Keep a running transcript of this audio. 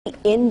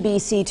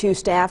NBC2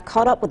 staff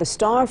caught up with a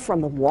star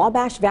from the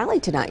Wabash Valley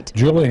tonight.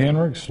 Julie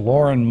Hendricks,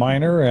 Lauren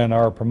Miner, and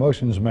our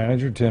promotions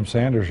manager, Tim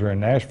Sanders, are in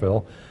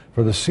Nashville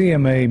for the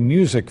CMA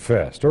Music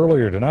Fest.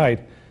 Earlier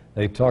tonight,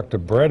 they talked to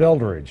Brett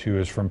Eldridge, who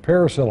is from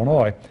Paris,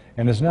 Illinois,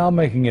 and is now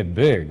making it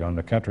big on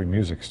the country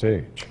music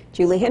stage.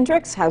 Julie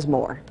Hendricks has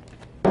more.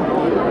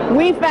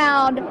 We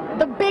found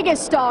the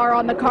biggest star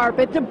on the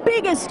carpet, the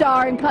biggest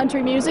star in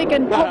country music,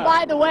 and oh,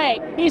 by the way,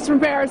 he's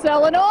from Paris,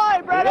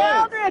 Illinois. Brett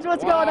Eldridge,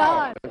 what's going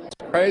on? It's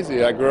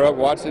crazy. I grew up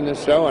watching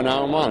this show, and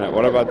now I'm on it.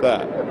 What about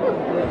that?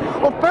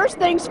 Well, first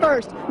things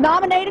first,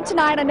 nominated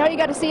tonight. I know you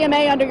got a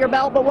CMA under your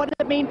belt, but what does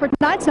it mean for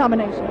tonight's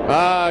nomination?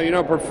 I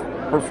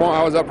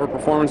was up for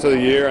Performance of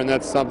the Year, and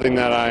that's something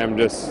that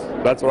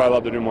that's what I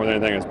love to do more than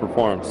anything is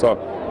perform. So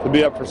to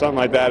be up for something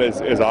like that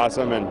is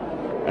awesome,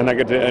 and I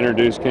get to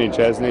introduce Kenny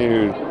Chesney,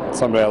 who's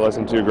somebody I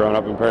listened to growing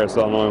up in Paris,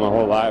 Illinois my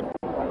whole life.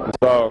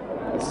 So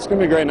it's going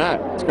to be a great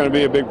night. It's going to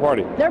be a big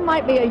party. There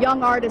might be a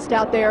young artist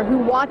out there who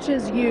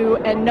watches you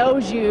and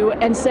knows you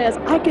and says,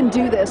 I can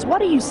do this.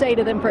 What do you say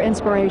to them for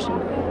inspiration?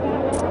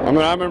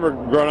 I remember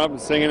growing up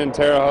and singing in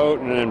Terre Haute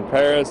and in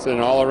Paris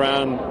and all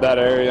around that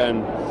area,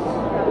 and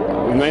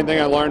the main thing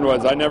I learned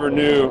was I never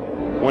knew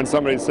when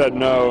somebody said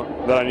no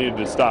that I needed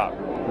to stop.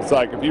 It's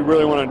like, if you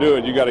really want to do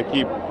it, you got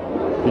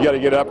to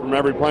get up from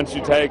every punch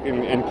you take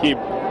and keep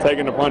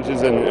taking the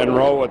punches and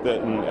roll with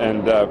it,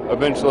 and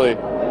eventually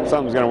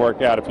something's going to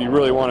work out if you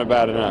really want it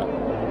bad enough.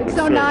 It's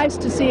so nice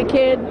to see a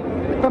kid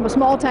from a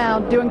small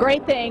town doing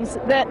great things.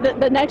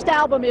 The next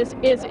album is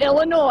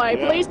Illinois.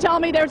 Yeah. Please tell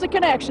me there's a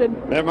connection.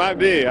 There might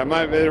be. There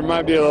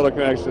might be a little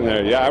connection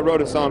there. Yeah, I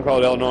wrote a song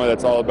called Illinois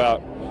that's all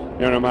about,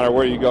 no matter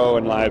where you go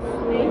in life,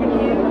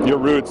 your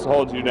roots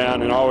hold you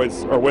down and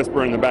always are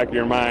whispering in the back of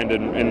your mind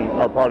and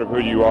are part of who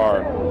you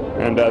are.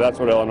 And that's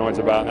what Illinois is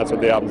about. That's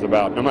what the album's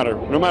about, no matter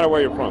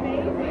where you're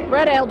from.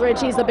 Brett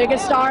Eldridge, he's the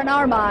biggest star in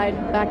our mind.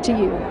 Back to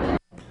you.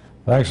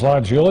 Thanks a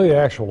lot, Julie. The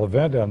actual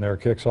event down there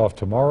kicks off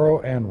tomorrow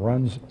and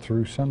runs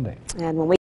through Sunday. And when we